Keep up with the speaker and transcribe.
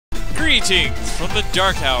Greetings from the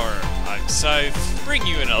Dark Hour. I'm Scythe, bringing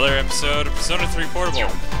you another episode of Persona 3 Portable.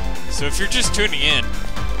 So if you're just tuning in,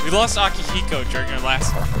 we lost Akihiko during our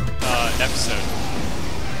last episode.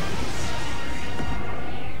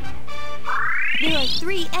 There are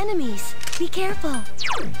 3 enemies. Be careful.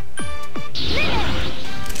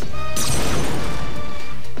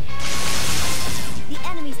 The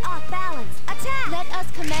enemy's off balance. Attack! Let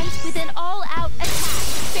us commence with an all-out attack.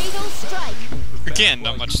 Fatal strike. Again,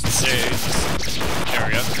 not much to say in this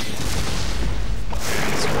area.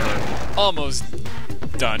 So we're almost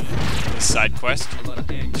done with this side quest.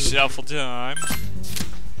 Shuffle time.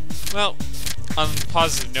 Well, on a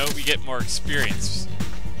positive note, we get more experience.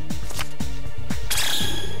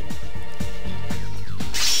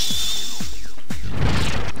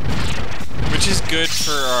 Which is good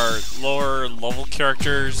for our lower level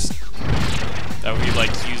characters that we like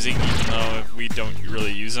using, even though we don't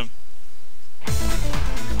really use them.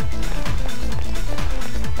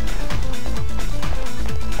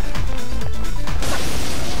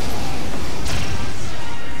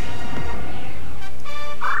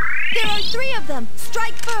 There are 3 of them.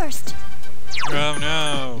 Strike first. Oh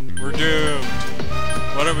no, we're doomed.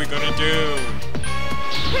 What are we gonna do?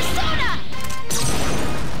 Persona!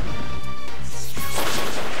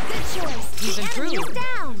 Good choice. The enemy is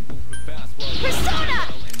down. Persona!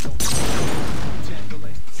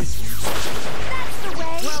 That's the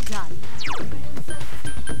way. Well done.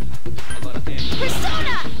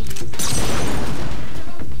 Persona!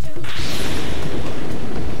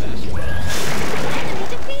 Enemy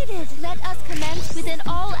defeated. Let us commence with an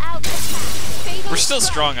all-out attack. Fatal We're still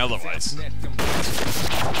strike. strong otherwise.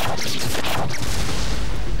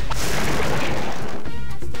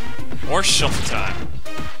 More shuffle time.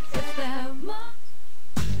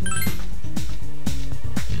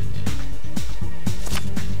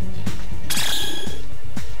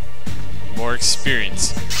 More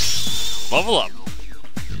experience. Level up.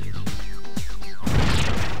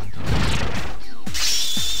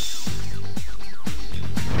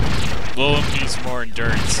 Willem needs more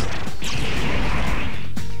endurance.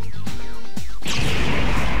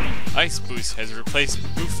 Ice Boost has replaced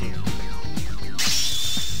Bufu.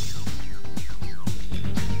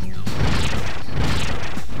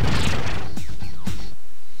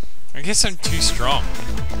 I guess I'm too strong.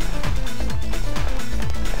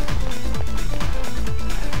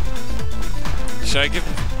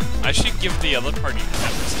 I should give the other party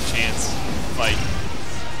members a chance to fight.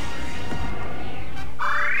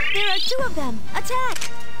 There are 2 of them.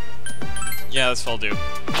 Attack! Yeah, that's what I'll do.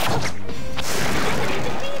 Enemy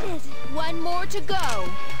defeated. 1 more to go.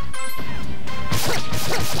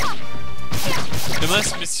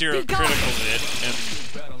 Unless Miss Zero critical it, and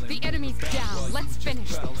The enemy's down. Let's finish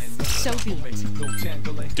this. So be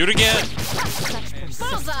it. do it again!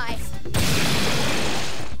 Bullseye!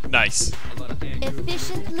 Nice.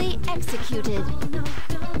 Efficiently executed.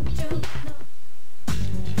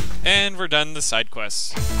 And we're done the side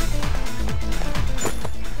quests.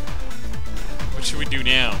 What should we do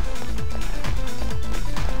now?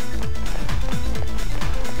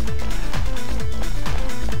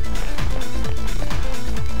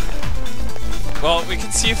 Well, we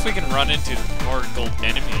can see if we can run into more gold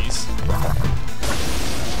enemies.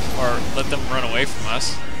 Or let them run away from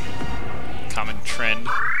us. Common trend.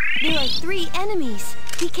 There are 3 enemies.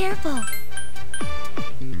 Be careful.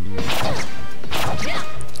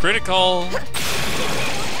 Critical!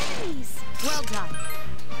 Enemies. Well done.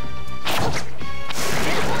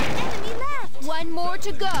 1 enemy left. 1 more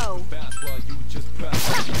to go.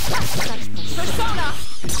 Persona!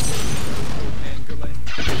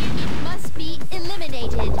 Must be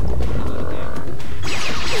eliminated.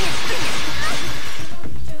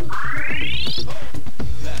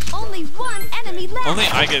 Only 1 enemy left. Only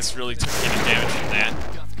I guess really took any damage from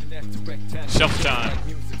that. Shuffle time.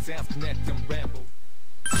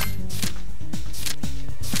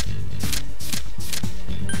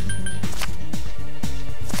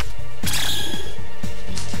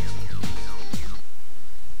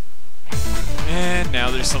 And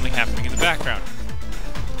now there's something happening in the background.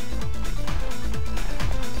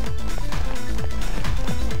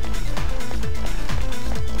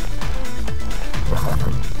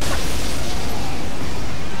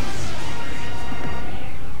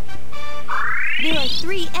 There are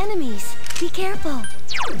 3 enemies. Be careful.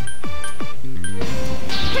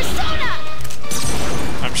 Persona!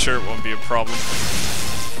 I'm sure it won't be a problem.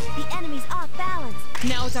 The enemy's off balance.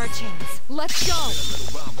 Now's our chance. Let's go.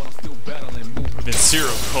 Miss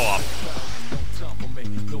Zero co-op.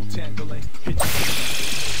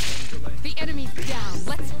 The enemy's down.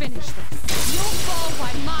 Let's finish this. You'll fall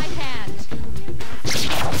by my hand.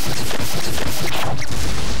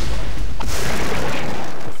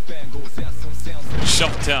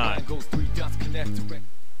 time.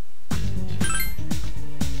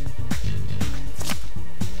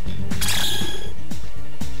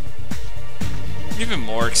 Even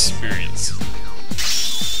more experience.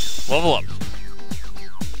 Level up.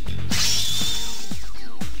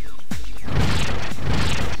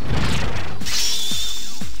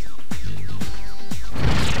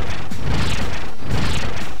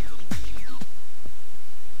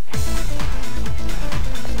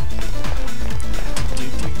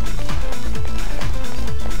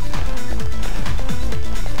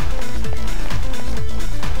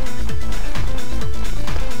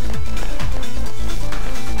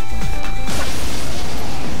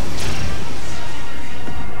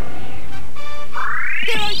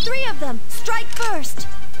 Strike first!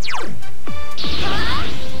 Huh?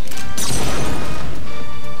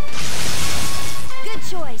 Good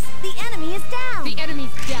choice. The enemy is down. The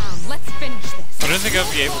enemy's down. Let's finish this. I don't think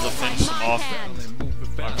I'll be able to finish them off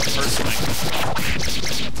personally.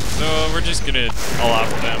 So we're just gonna allow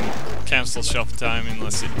them cancel shuffle time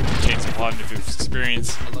unless it contains a positive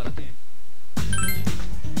experience.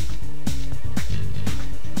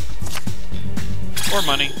 Or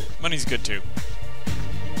money. Money's good too.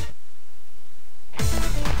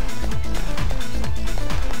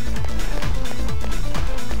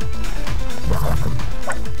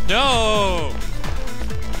 No!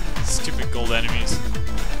 Stupid gold enemies.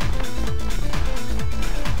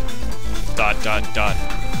 Dot, dot, dot.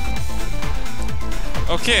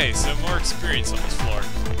 Okay, so more experience on this floor.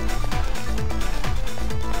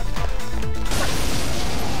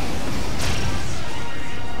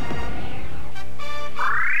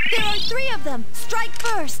 There are 3 of them! Strike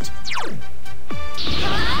first!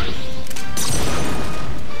 Huh?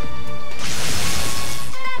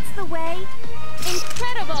 That's the way!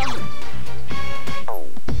 Incredible!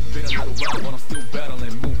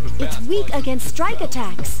 It's weak against strike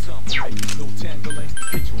attacks.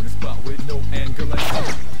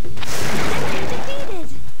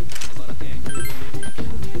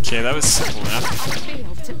 Okay, that was simple enough. I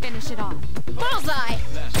failed to finish it off. Bullseye!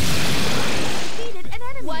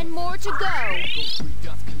 One more to go.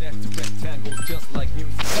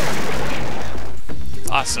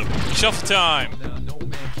 Awesome. Shuffle time!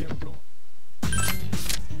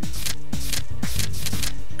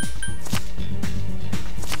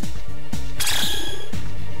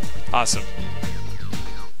 Awesome.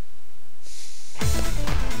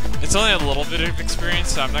 It's only a little bit of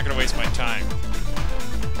experience, so I'm not going to waste my time.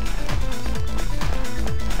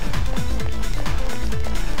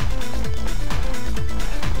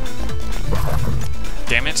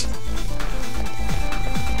 Damn it.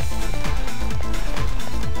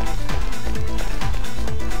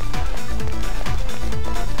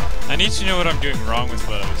 I need to know what I'm doing wrong with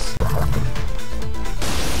those.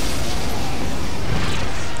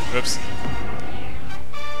 Whoops.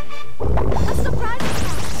 A surprise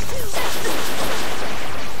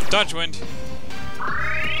attack. Dodge wind.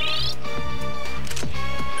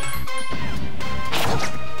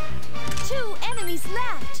 Two enemies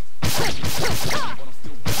left. I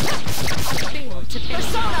failed to finish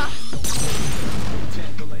it Persona!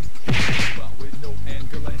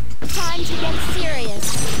 Time to get serious.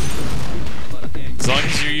 As long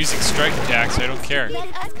as you're using strike attacks, I don't care.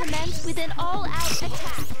 Let us commence with an all-out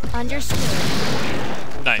attack. Understood.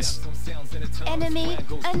 Nice. Enemy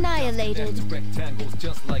annihilated.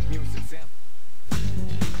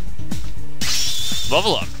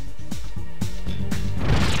 Level up.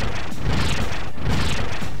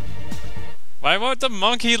 Why won't the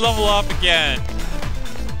monkey level up again?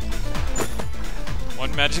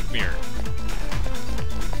 One magic mirror.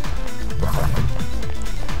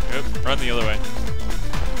 Oop, run the other way.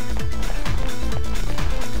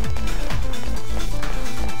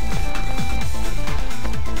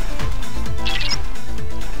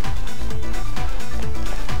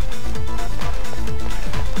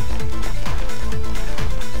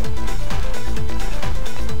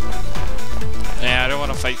 Yeah, I don't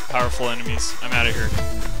want to fight powerful enemies. I'm out of here.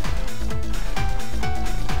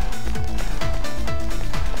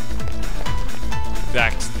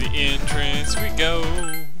 Back to the entrance we go.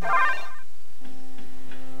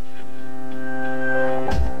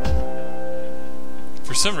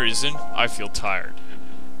 For some reason, I feel tired.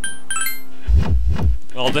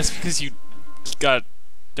 Well, that's because you got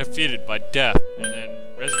defeated by death and then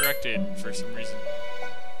resurrected for some reason.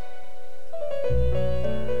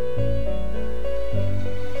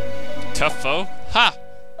 Tough foe? Ha!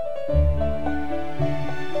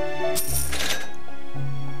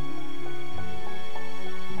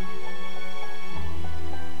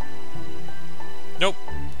 Nope.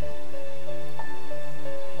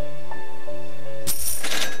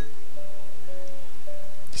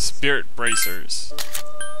 Spirit bracers.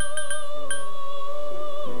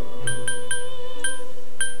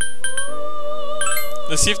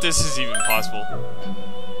 Let's see if this is even possible.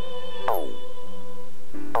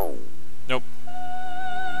 Nope.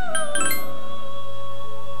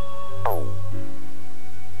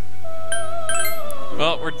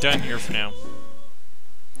 Well, we're done here for now.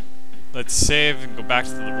 Let's save and go back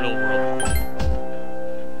to the real world.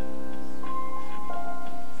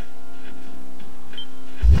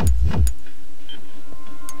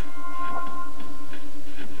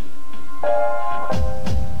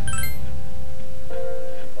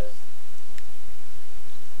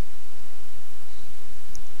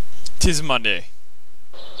 Tis Monday.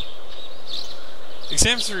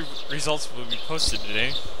 Exams results will be posted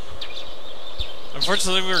today.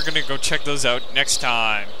 Unfortunately, we're going to go check those out next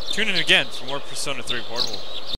time. Tune in again for more Persona 3 Portable.